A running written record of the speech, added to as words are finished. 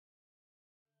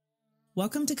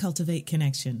Welcome to Cultivate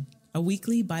Connection, a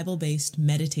weekly Bible-based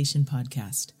meditation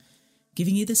podcast,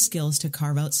 giving you the skills to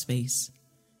carve out space,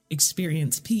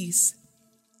 experience peace,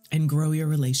 and grow your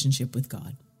relationship with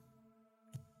God.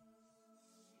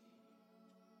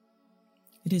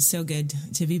 It is so good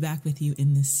to be back with you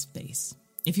in this space.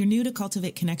 If you're new to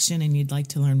Cultivate Connection and you'd like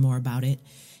to learn more about it,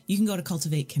 you can go to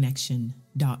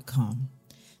cultivateconnection.com.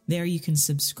 There you can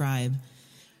subscribe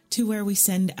to where we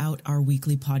send out our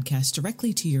weekly podcast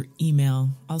directly to your email,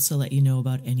 also let you know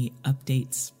about any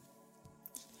updates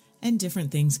and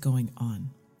different things going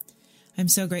on. I'm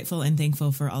so grateful and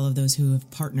thankful for all of those who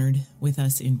have partnered with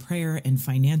us in prayer and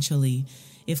financially.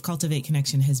 If Cultivate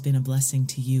Connection has been a blessing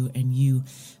to you and you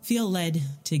feel led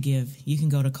to give, you can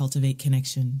go to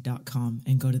cultivateconnection.com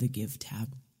and go to the Give tab.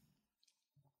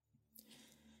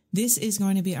 This is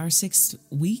going to be our 6th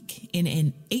week in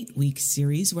an 8-week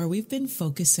series where we've been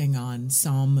focusing on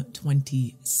Psalm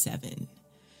 27.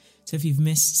 So if you've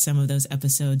missed some of those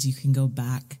episodes, you can go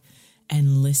back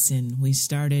and listen. We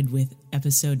started with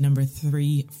episode number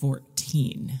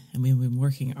 314, and we've been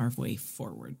working our way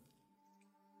forward.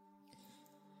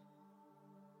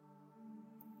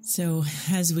 So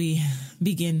as we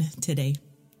begin today,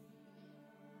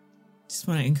 just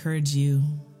want to encourage you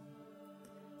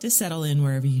to settle in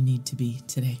wherever you need to be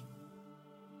today.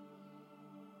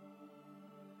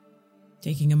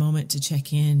 Taking a moment to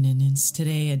check in, and is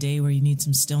today a day where you need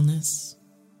some stillness?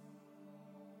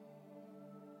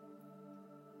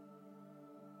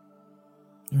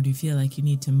 Or do you feel like you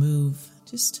need to move?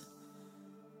 Just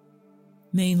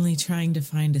mainly trying to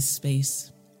find a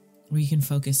space where you can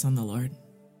focus on the Lord,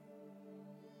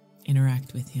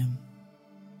 interact with Him,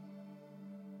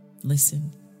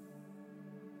 listen.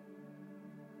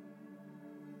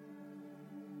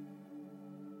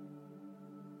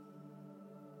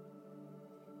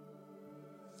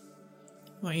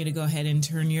 I want you to go ahead and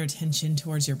turn your attention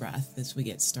towards your breath as we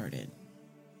get started.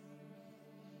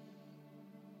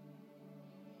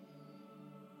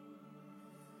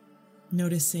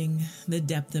 Noticing the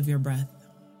depth of your breath.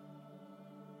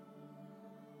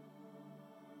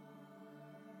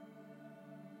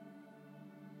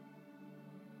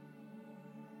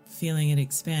 Feeling it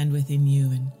expand within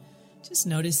you and just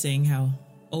noticing how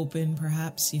open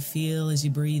perhaps you feel as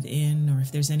you breathe in, or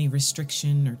if there's any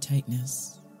restriction or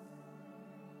tightness.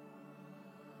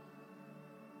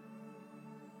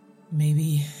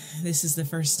 Maybe this is the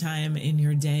first time in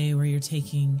your day where you're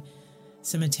taking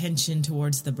some attention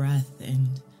towards the breath,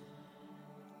 and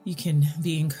you can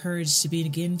be encouraged to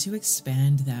begin to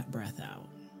expand that breath out.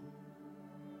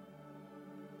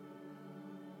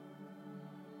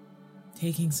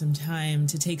 Taking some time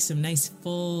to take some nice,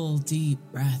 full, deep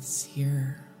breaths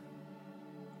here.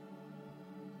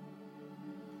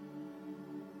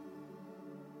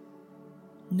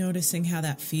 Noticing how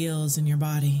that feels in your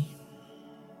body.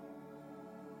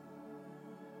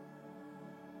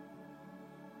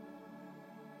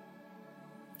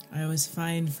 I always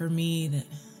find for me that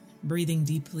breathing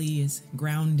deeply is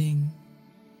grounding.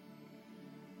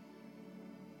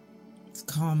 It's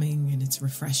calming and it's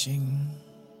refreshing.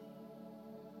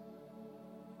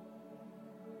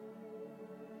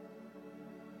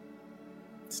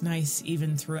 It's nice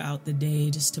even throughout the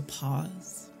day just to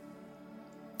pause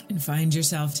and find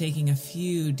yourself taking a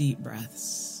few deep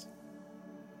breaths.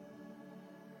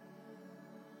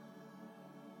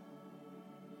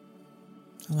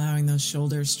 Allowing those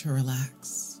shoulders to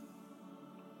relax.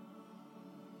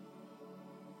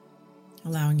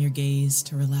 Allowing your gaze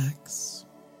to relax.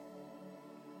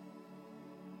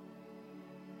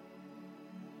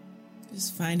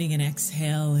 Just finding an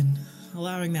exhale and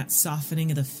allowing that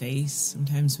softening of the face.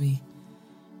 Sometimes we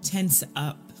tense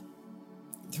up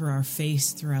through our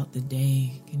face throughout the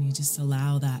day. Can you just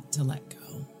allow that to let go?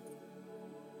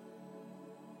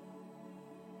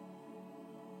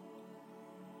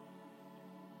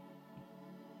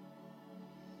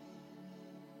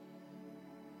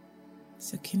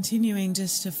 So continuing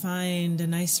just to find a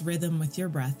nice rhythm with your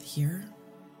breath here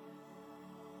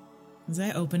as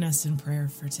I open us in prayer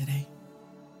for today.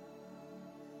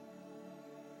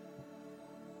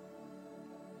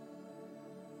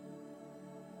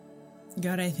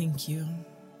 God, I thank you.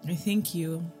 I thank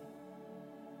you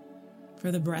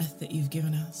for the breath that you've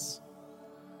given us,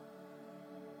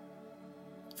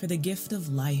 for the gift of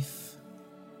life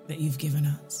that you've given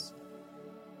us.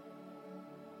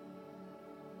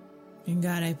 And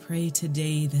God, I pray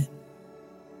today that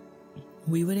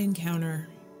we would encounter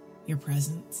your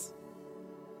presence.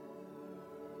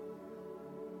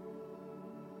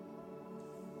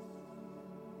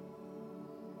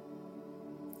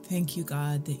 Thank you,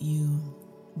 God, that you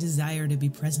desire to be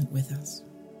present with us.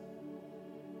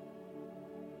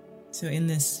 So in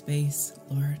this space,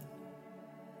 Lord,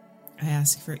 I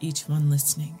ask for each one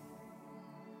listening,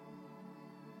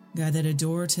 God, that a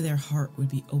door to their heart would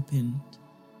be opened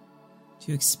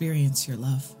to experience your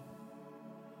love.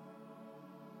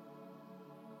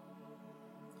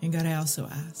 And God, I also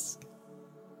ask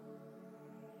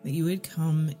that you would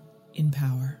come in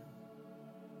power,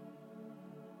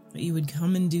 that you would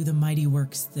come and do the mighty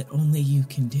works that only you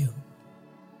can do.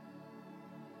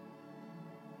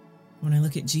 When I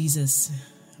look at Jesus,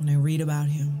 when I read about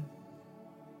him,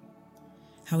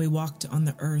 how he walked on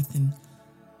the earth and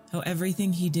how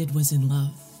everything he did was in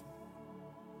love,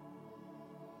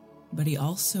 but he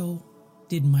also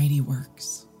did mighty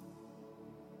works.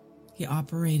 He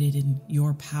operated in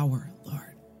your power,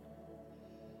 Lord,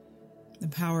 the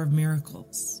power of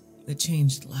miracles that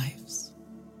changed lives.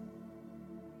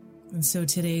 And so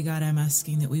today, God, I'm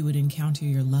asking that we would encounter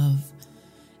your love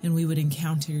and we would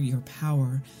encounter your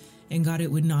power. And God,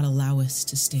 it would not allow us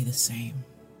to stay the same,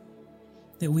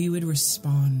 that we would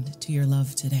respond to your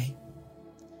love today,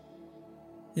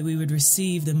 that we would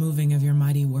receive the moving of your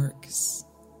mighty works,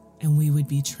 and we would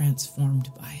be transformed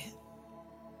by it.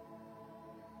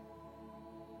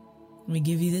 We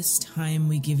give you this time,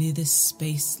 we give you this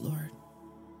space, Lord.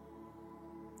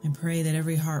 I pray that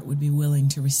every heart would be willing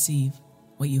to receive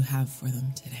what you have for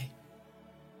them today.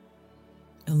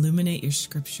 Illuminate your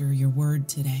scripture, your word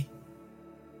today.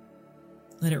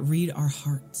 Let it read our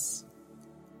hearts.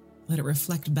 Let it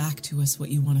reflect back to us what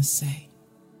you want to say.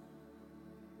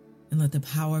 And let the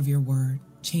power of your word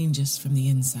change us from the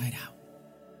inside out.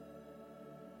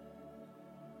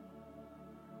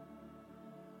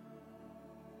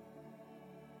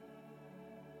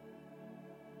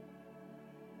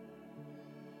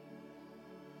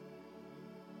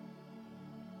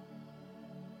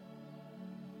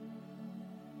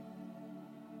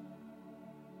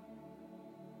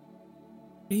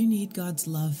 Do you need God's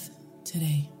love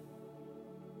today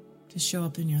to show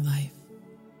up in your life?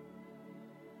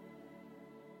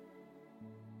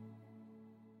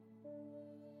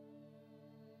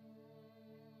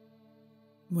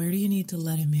 Where do you need to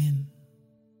let him in?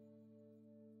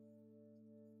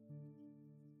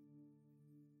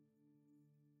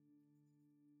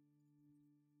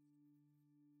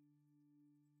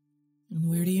 And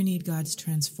where do you need God's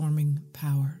transforming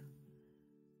power,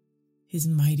 his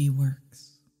mighty works?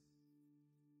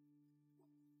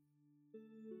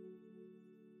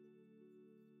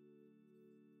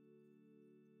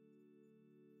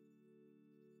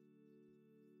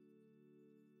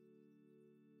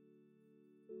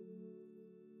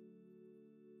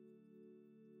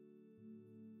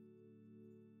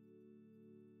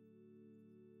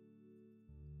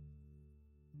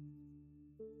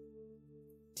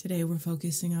 Today we're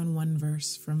focusing on one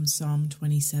verse from Psalm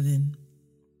 27.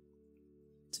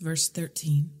 It's verse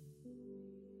 13.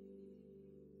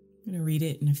 I'm going to read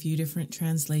it in a few different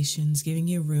translations, giving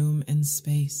you room and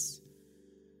space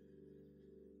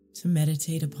to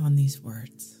meditate upon these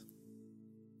words,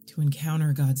 to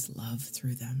encounter God's love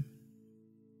through them,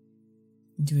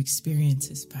 and to experience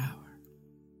his power.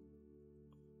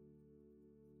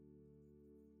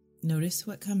 Notice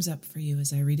what comes up for you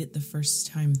as I read it the first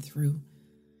time through.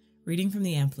 Reading from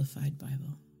the Amplified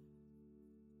Bible.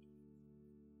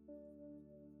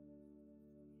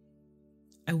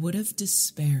 I would have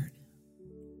despaired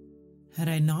had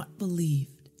I not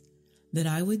believed that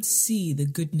I would see the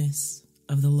goodness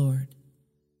of the Lord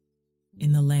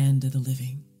in the land of the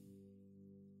living.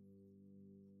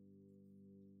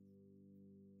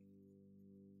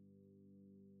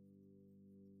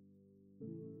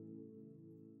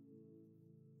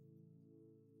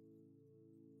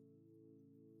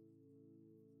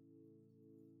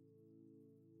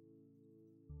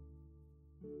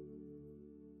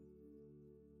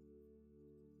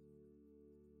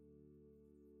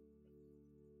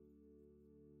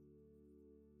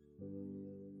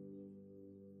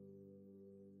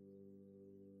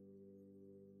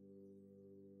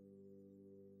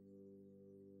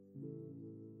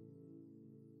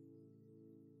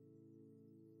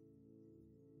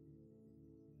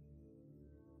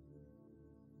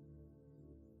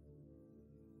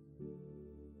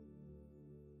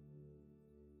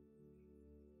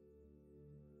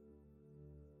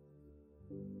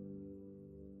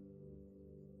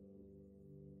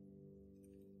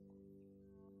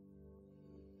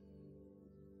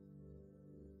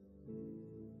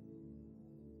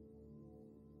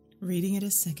 Reading it a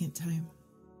second time.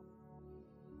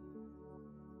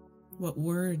 What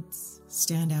words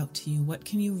stand out to you? What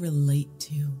can you relate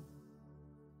to?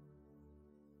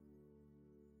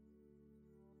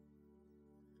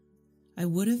 I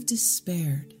would have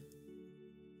despaired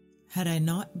had I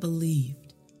not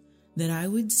believed that I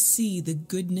would see the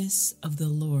goodness of the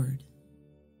Lord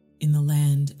in the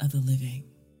land of the living.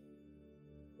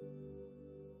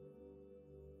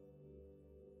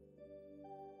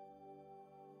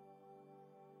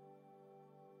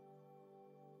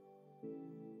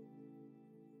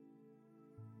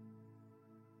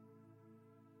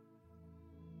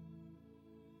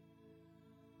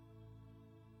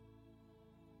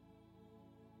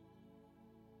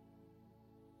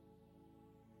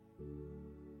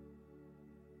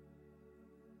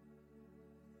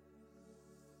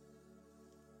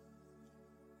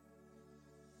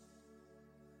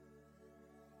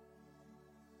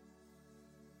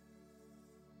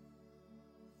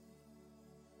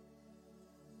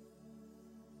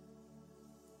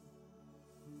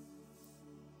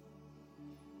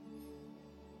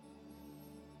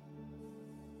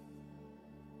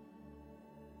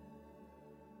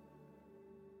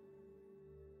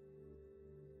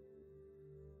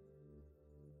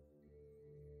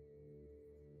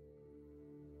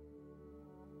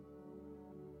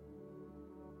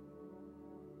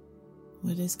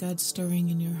 What is God stirring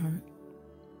in your heart?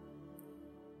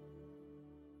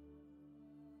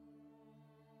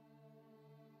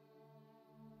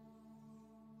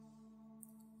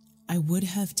 I would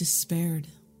have despaired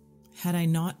had I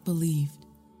not believed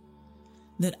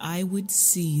that I would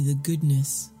see the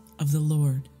goodness of the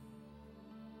Lord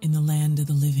in the land of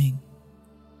the living.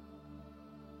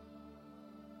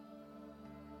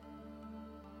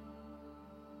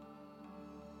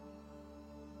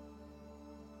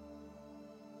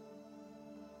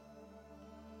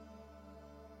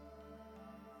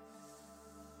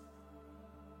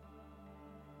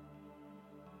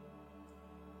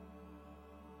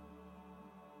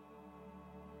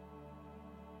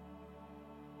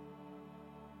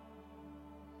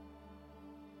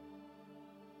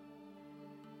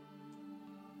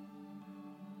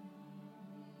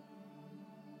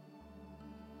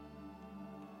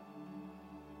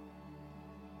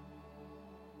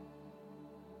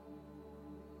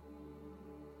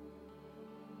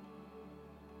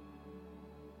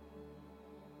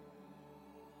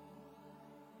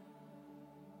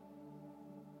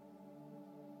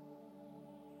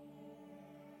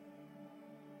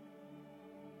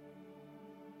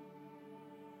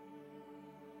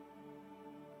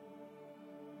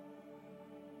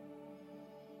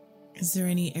 Is there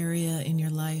any area in your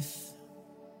life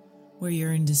where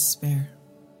you're in despair?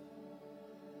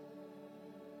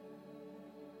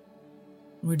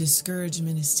 Where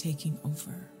discouragement is taking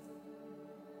over?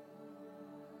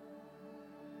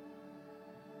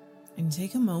 And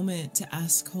take a moment to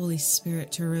ask Holy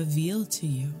Spirit to reveal to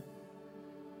you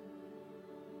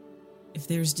if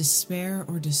there's despair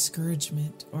or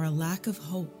discouragement or a lack of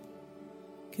hope.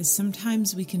 Because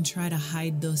sometimes we can try to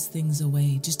hide those things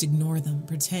away, just ignore them,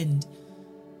 pretend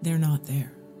they're not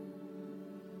there.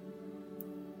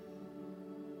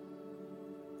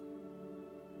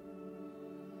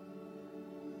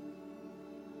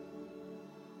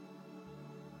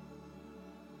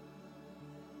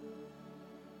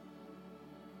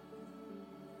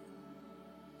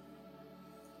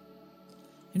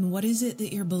 And what is it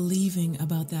that you're believing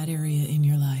about that area in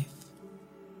your life?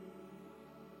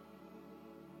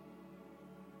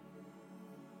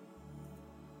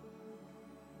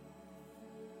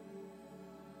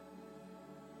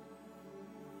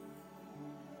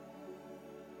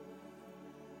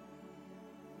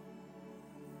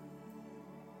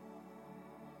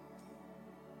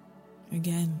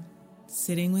 Again,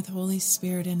 sitting with Holy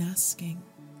Spirit and asking,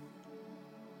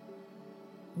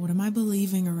 what am I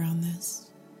believing around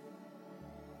this?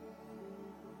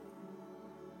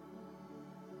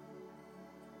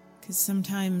 Because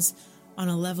sometimes on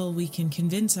a level we can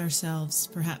convince ourselves,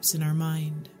 perhaps in our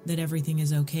mind, that everything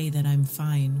is okay, that I'm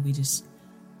fine. We just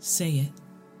say it.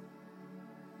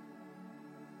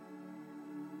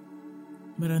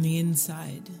 But on the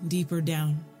inside, deeper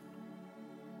down,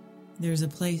 there's a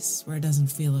place where it doesn't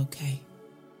feel okay.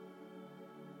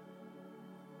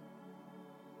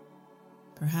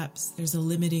 Perhaps there's a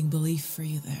limiting belief for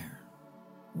you there.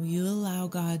 Will you allow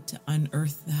God to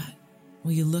unearth that?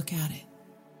 Will you look at it,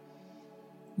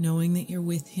 knowing that you're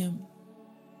with Him?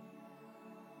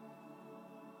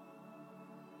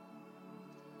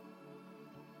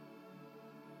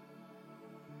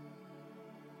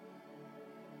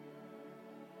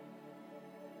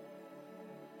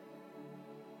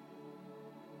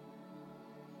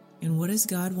 And what does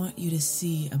God want you to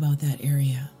see about that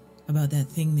area, about that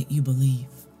thing that you believe?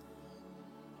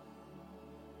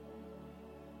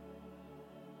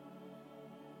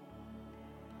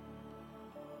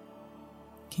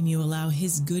 Can you allow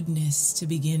His goodness to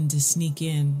begin to sneak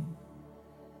in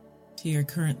to your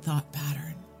current thought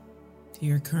pattern, to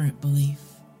your current belief?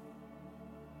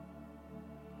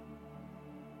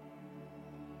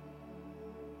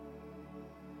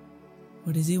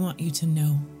 What does He want you to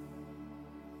know?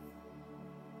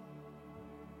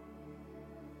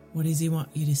 What does He want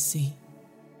you to see?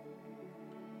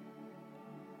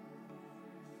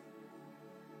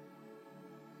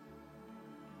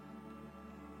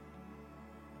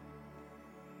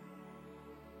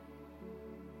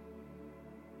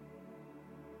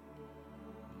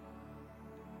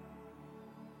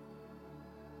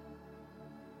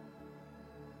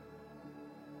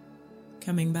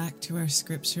 Coming back to our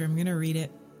scripture, I'm going to read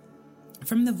it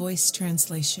from the Voice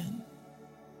translation.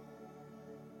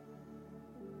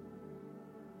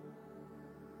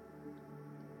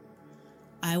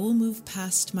 I will move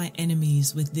past my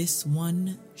enemies with this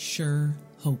one sure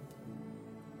hope,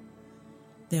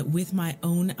 that with my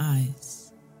own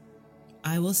eyes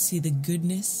I will see the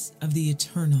goodness of the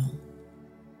eternal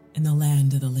in the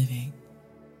land of the living.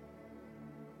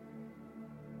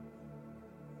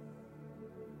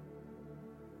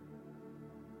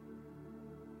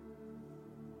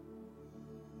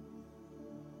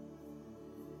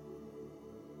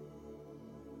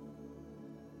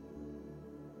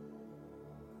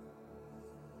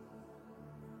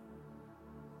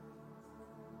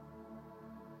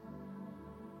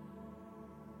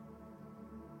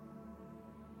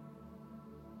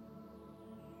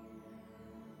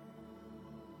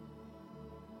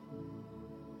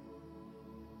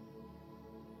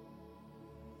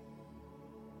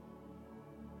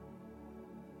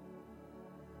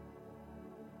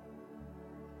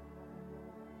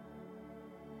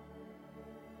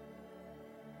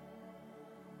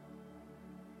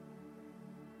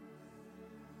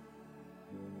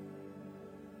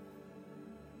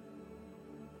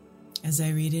 As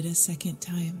I read it a second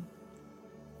time,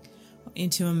 I want you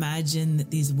to imagine that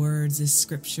these words as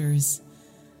scriptures,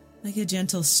 like a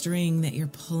gentle string that you're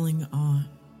pulling on.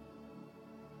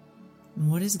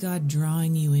 And what is God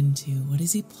drawing you into? What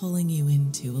is He pulling you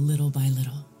into a little by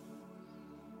little?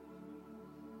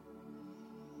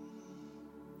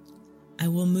 I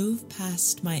will move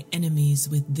past my enemies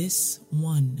with this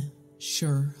one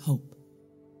sure hope,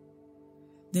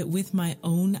 that with my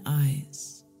own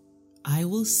eyes I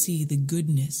will see the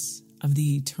goodness of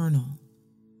the eternal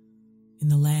in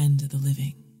the land of the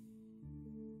living.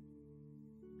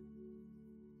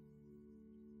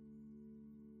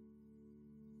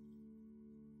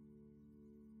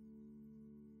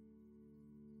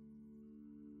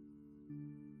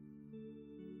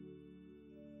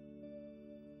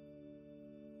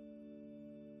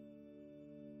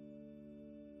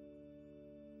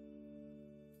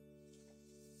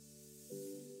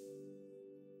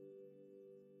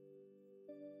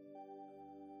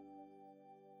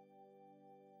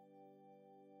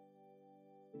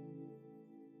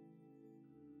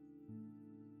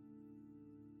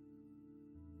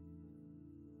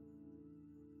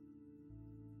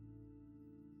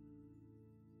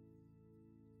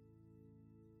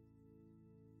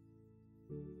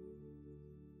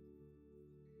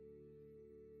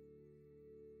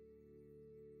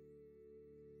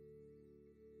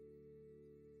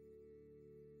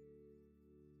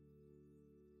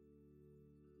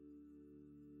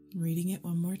 Reading it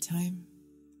one more time.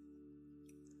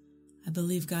 I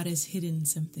believe God has hidden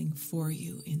something for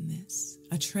you in this,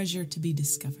 a treasure to be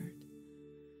discovered.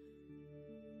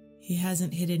 He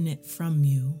hasn't hidden it from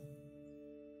you,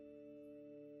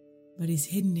 but He's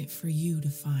hidden it for you to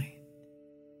find.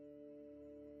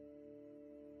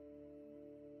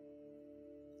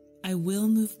 I will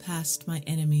move past my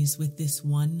enemies with this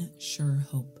one sure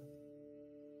hope,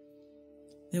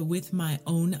 that with my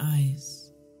own eyes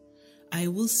I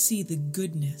will see the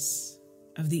goodness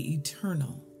of the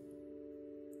eternal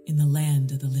in the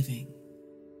land of the living.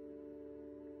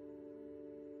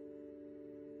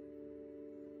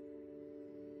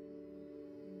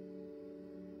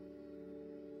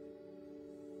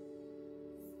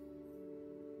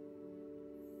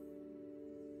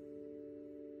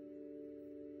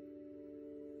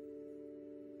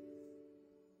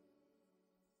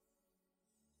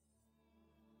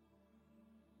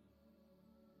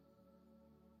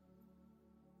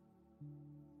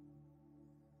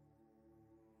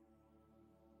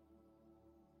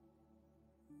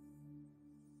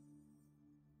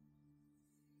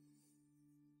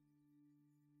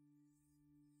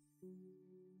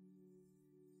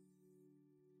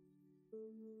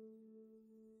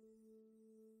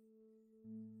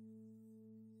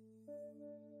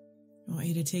 I want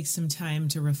you to take some time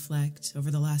to reflect over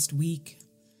the last week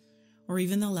or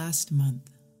even the last month,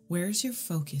 where's your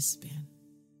focus been?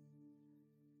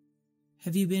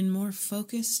 Have you been more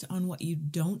focused on what you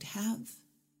don't have?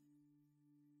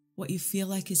 What you feel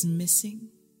like is missing?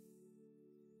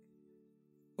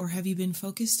 Or have you been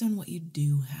focused on what you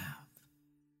do have?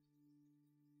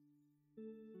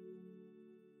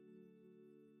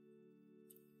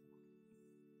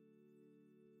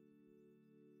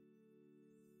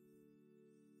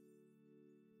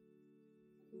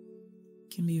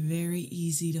 It can be very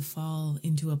easy to fall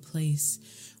into a place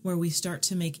where we start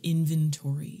to make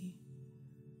inventory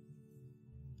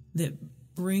that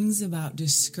brings about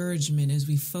discouragement as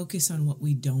we focus on what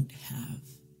we don't have.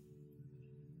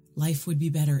 Life would be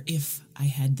better if I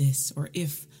had this or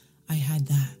if I had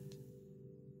that.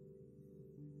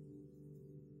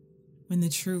 When the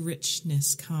true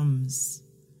richness comes,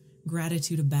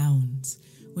 gratitude abounds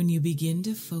when you begin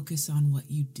to focus on what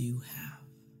you do have.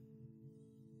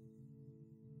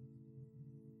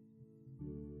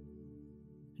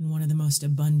 And one of the most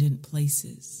abundant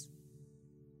places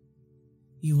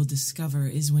you will discover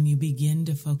is when you begin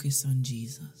to focus on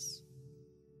Jesus.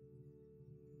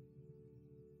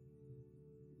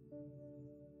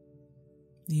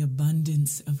 The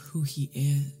abundance of who He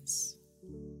is.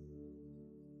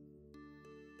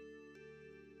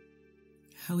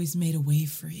 How He's made a way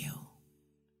for you.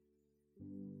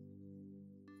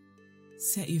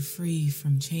 Set you free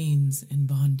from chains and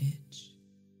bondage.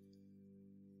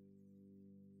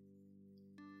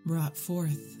 Brought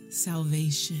forth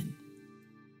salvation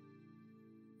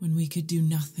when we could do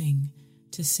nothing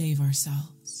to save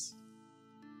ourselves.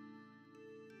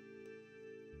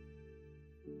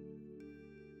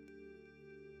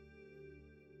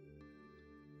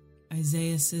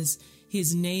 Isaiah says,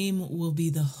 His name will be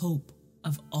the hope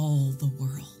of all the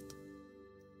world.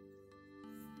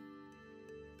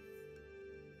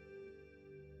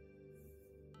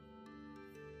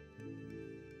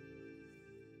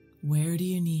 Where do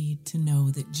you need to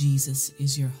know that Jesus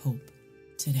is your hope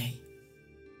today?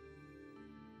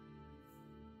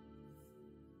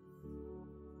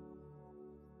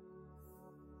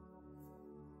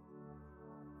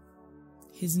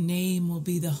 His name will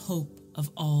be the hope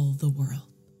of all the world.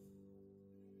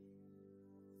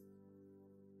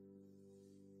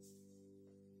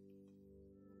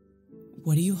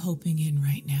 What are you hoping in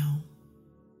right now?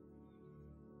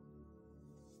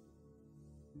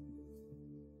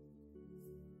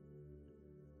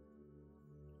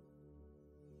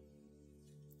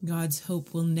 God's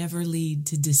hope will never lead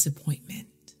to disappointment.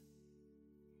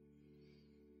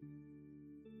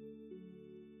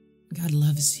 God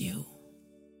loves you,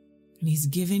 and He's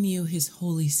given you His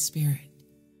Holy Spirit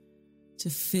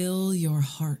to fill your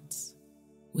hearts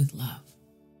with love.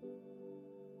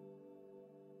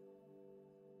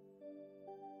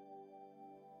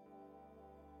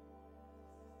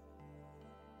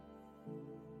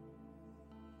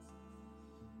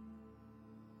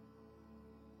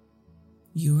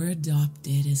 You were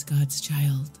adopted as God's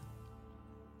child.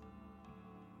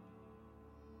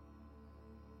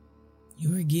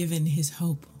 You were given His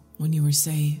hope when you were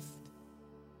saved.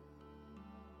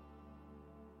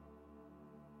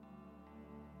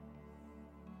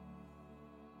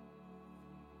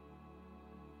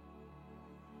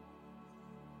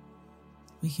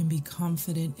 We can be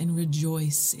confident and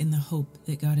rejoice in the hope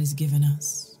that God has given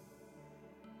us.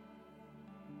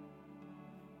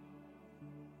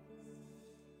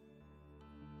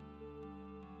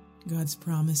 God's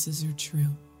promises are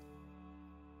true.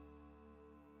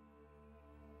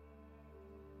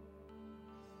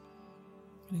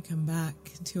 I'm going to come back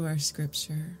to our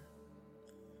scripture.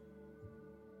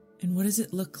 And what does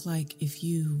it look like if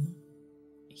you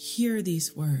hear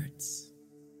these words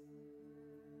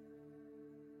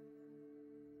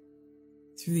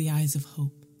through the eyes of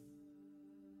hope?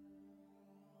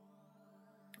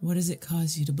 What does it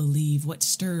cause you to believe? What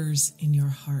stirs in your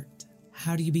heart?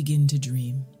 How do you begin to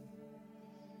dream?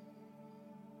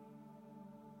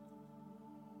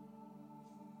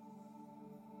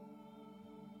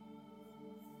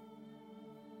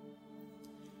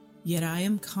 Yet I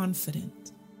am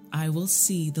confident I will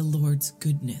see the Lord's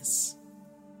goodness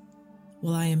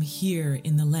while I am here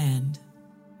in the land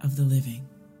of the living.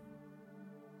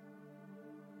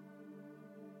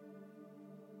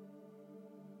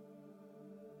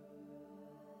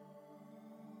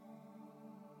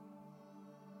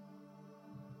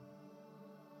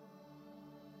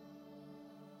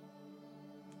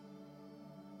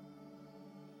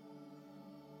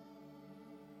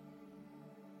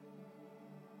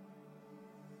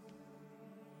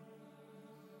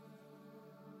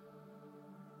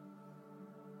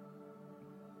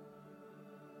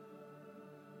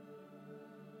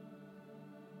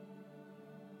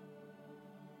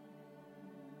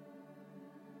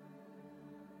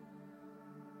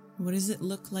 What does it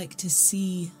look like to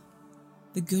see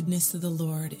the goodness of the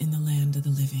Lord in the land of the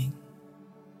living?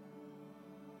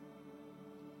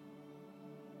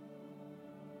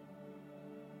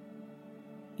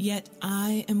 Yet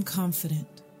I am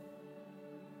confident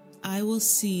I will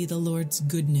see the Lord's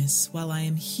goodness while I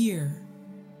am here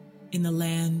in the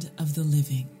land of the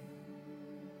living.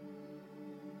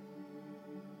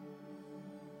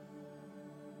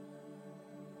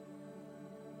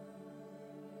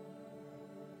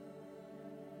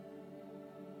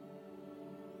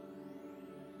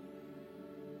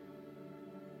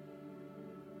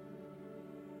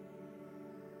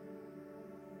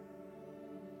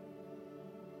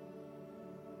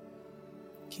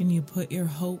 Can you put your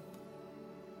hope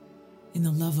in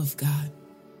the love of God?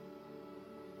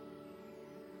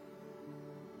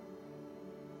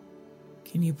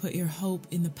 Can you put your hope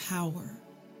in the power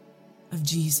of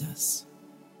Jesus?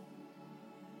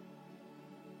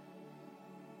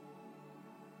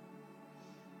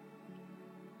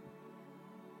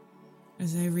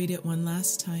 As I read it one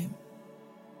last time,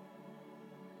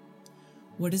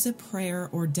 what is a prayer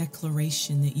or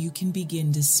declaration that you can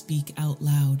begin to speak out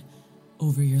loud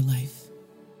over your life?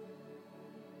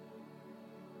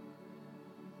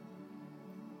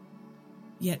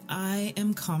 Yet I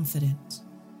am confident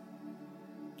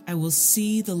I will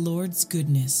see the Lord's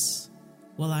goodness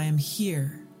while I am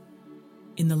here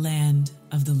in the land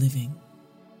of the living.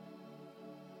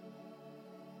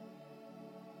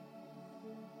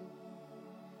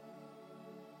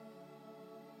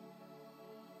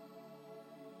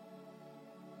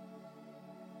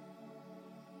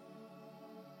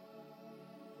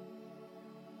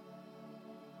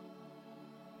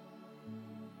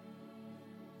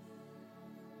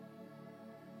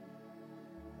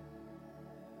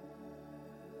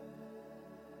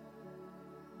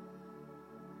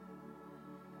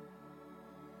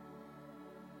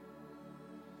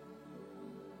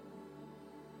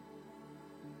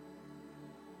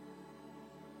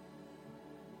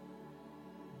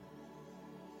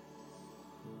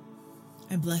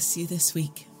 I bless you this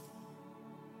week.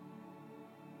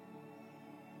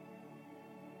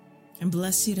 And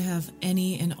bless you to have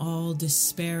any and all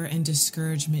despair and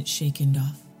discouragement shaken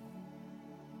off.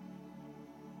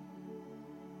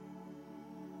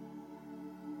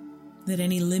 That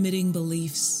any limiting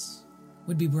beliefs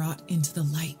would be brought into the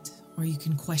light, or you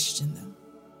can question them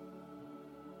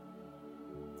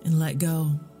and let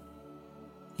go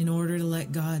in order to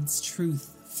let God's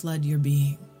truth flood your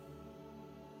being.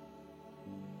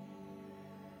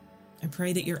 I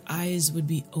pray that your eyes would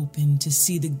be open to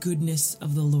see the goodness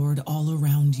of the Lord all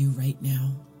around you right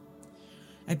now.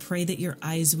 I pray that your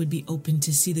eyes would be open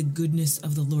to see the goodness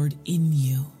of the Lord in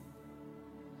you.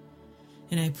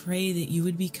 And I pray that you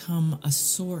would become a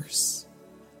source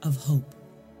of hope.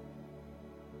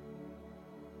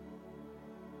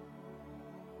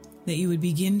 That you would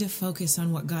begin to focus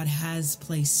on what God has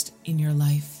placed in your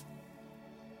life,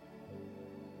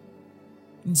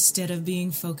 instead of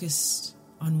being focused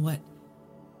on what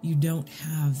you don't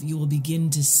have. You will begin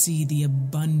to see the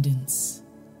abundance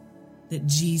that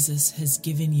Jesus has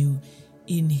given you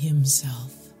in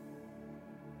himself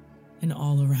and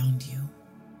all around you.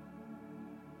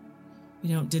 We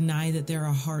don't deny that there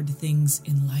are hard things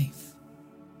in life,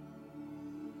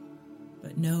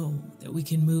 but know that we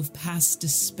can move past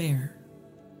despair,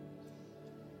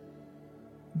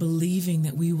 believing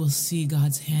that we will see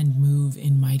God's hand move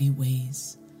in mighty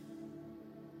ways.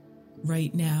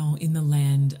 Right now in the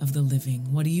land of the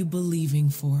living, what are you believing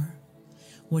for?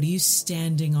 What are you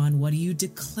standing on? What are you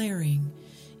declaring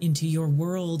into your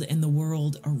world and the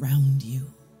world around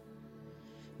you?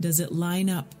 Does it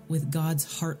line up with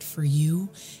God's heart for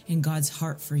you and God's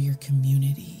heart for your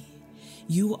community?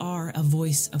 You are a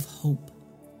voice of hope.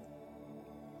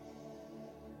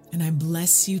 And I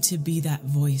bless you to be that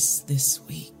voice this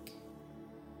week.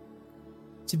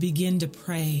 To begin to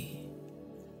pray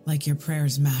like your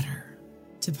prayers matter.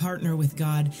 To partner with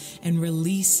God and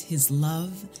release his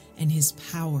love and his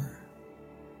power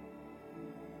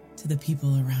to the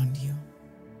people around you.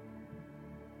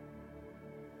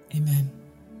 Amen.